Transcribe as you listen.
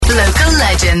Local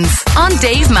legends on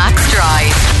Dave Max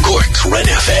Drive. Cork's Red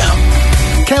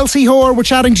FM. Kelsey Hoare, we're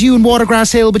chatting to you in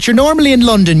Watergrasshill, but you're normally in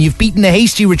London. You've beaten a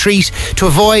hasty retreat to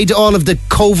avoid all of the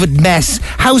COVID mess.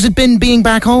 How's it been being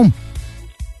back home?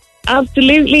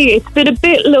 Absolutely. It's been a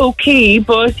bit low-key,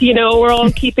 but, you know, we're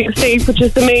all keeping safe, which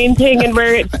is the main thing, and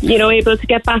we're, you know, able to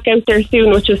get back out there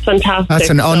soon, which is fantastic. That's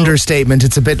an understatement.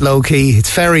 It's a bit low-key.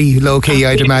 It's very low-key,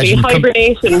 I'd imagine.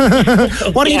 Hibernation.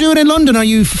 What are you doing in London? Are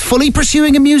you fully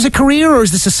pursuing a music career, or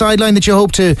is this a sideline that you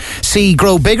hope to see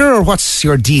grow bigger, or what's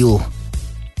your deal?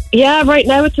 Yeah, right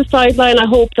now it's a sideline. I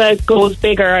hope that it goes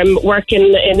bigger. I'm working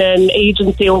in an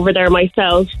agency over there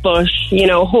myself, but, you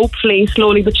know, hopefully,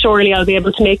 slowly but surely, I'll be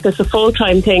able to make this a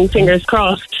full-time thing, fingers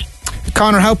crossed.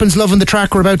 Conor Halpin's loving the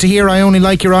track we're about to hear, I Only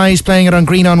Like Your Eyes, playing it on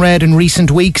Green on Red in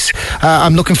recent weeks.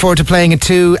 I'm looking forward to playing it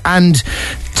too, and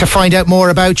to find out more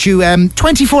about you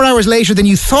 24 hours later than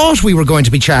you thought we were going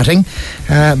to be chatting,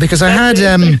 because I had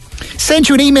sent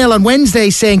you an email on Wednesday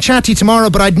saying chat to you tomorrow,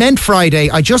 but I'd meant Friday.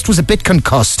 I just was a bit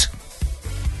concussed.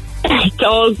 It's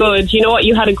all good. You know what?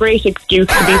 You had a great excuse,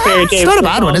 to be fair, James. It's not a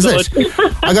bad one, is it?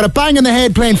 I got a bang on the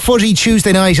head playing footy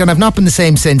Tuesday night, and I've not been the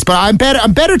same since. But I'm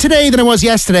better today than I was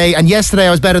yesterday, and yesterday I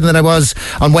was better than I was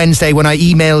on Wednesday when I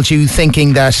emailed you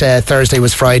thinking that Thursday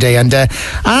was Friday, and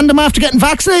I'm after getting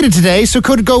vaccinated today, so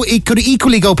it could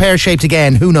equally go pear-shaped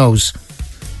again. Who knows?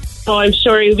 Oh, I'm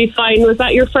sure you'll be fine. Was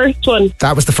that your first one?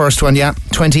 That was the first one, yeah.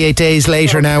 28 days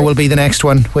later now will be the next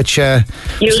one, which...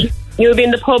 You'll be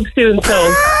in the pub soon,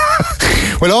 so...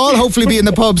 We'll all hopefully be in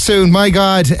the pub soon. My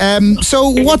God. So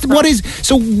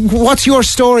what's your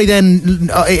story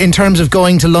then in terms of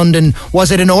going to London?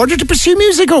 Was it in order to pursue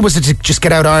music, or was it to just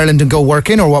get out of Ireland and go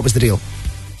working, or what was the deal?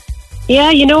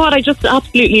 Yeah, you know what? I just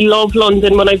absolutely love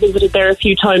London. When I visited there a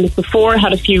few times before,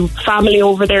 had a few family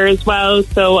over there as well.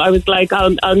 So I was like,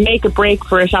 I'll make a break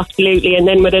for it, absolutely. And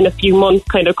then within a few months,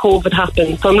 kind of COVID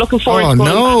happened. So I'm looking forward to going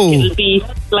back. It'll be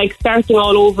like starting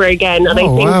all over again. And I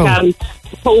think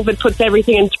COVID puts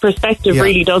everything into perspective,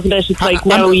 really, doesn't it? It's like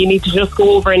now you need to just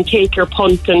go over and take your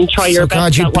punt and try your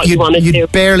best at what you want to do.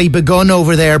 You'd barely begun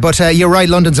over there, but you're right,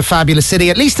 London's a fabulous city,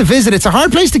 at least to visit. It's a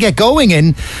hard place to get going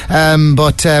in,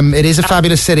 but it is a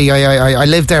fabulous city. I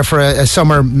lived there for a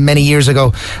summer many years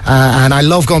ago, and I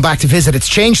love going back to visit. It's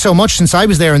changed so much since I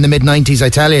was there in the mid-90s, I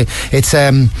tell you. It's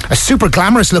a super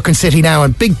glamorous looking city now,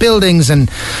 and big buildings, and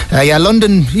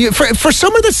London, for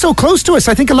summer that's so close to us,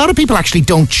 I think a lot of people actually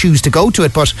don't choose to go to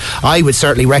it, but I would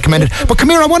certainly recommend it. But come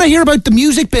here, I want to hear about the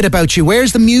music bit about you.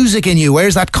 Where's the music in you?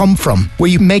 Where's that come from? Were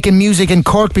you making music in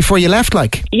Cork before you left,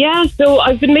 like? Yeah, so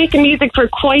I've been making music for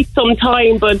quite some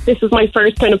time, but this is my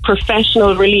first kind of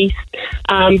professional release.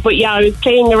 But yeah, I was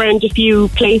playing around a few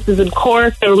places in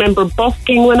Cork. I remember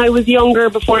busking when I was younger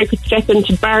before I could step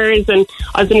into bars, and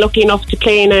I've been lucky enough to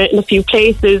play in a few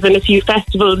places and a few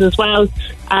festivals as well.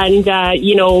 And,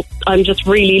 you know, I'm just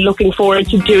really looking forward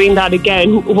to doing that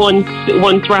again once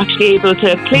we're actually able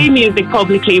to play music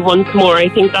publicly once more. I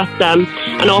think that's an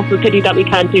awful pity that we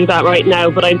can't do that right now,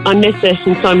 but I miss it,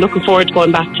 and so I'm looking forward to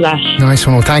going back to that. Nice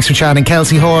one. Well, thanks for chatting.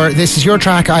 Kelsey Hoare, this is your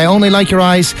track, I Only Like Your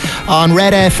Eyes, on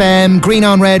Red FM, Green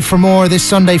on Red for more this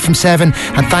Sunday from 7.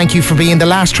 And thank you for being the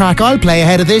last track I'll play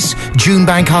ahead of this June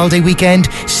bank holiday weekend.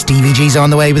 Stevie G's on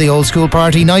the way with the old school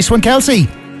party. Nice one, Kelsey.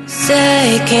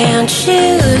 Say, can't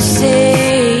you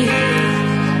see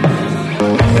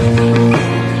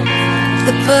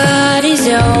the party's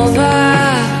over?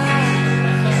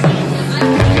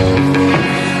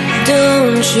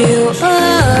 Don't you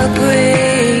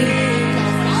agree?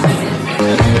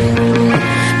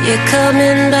 You're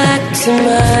coming back to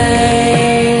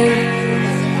mine,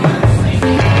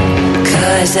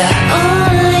 'cause I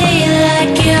only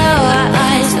like your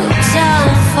eyes. No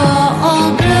time for all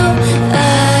blue eyes.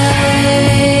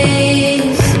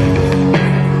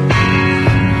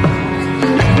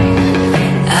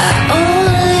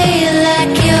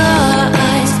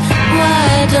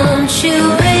 You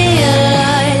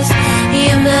realize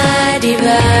you're my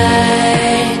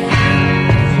divide.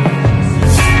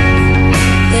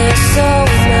 There's so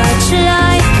much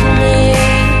like me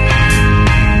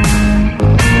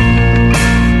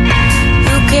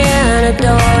who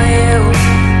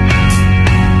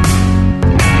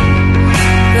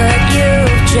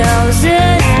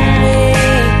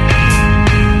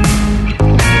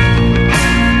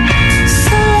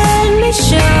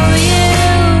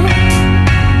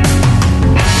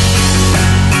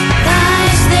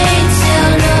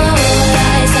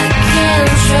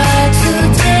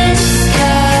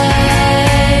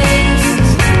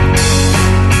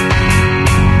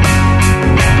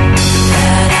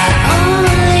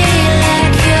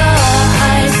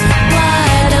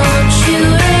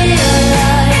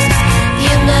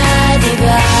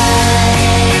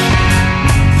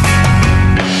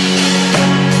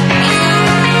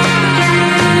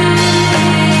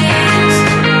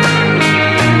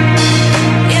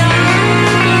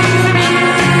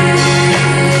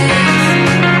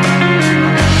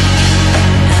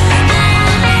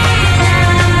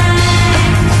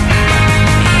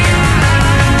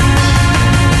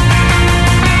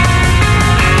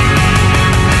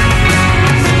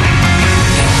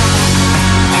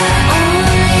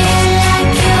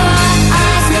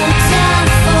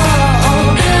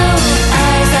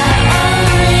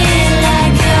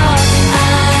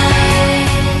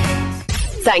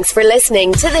Thanks for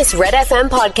listening to this Red FM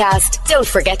podcast. Don't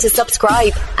forget to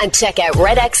subscribe and check out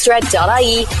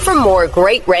redextra.ie for more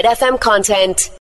great Red FM content.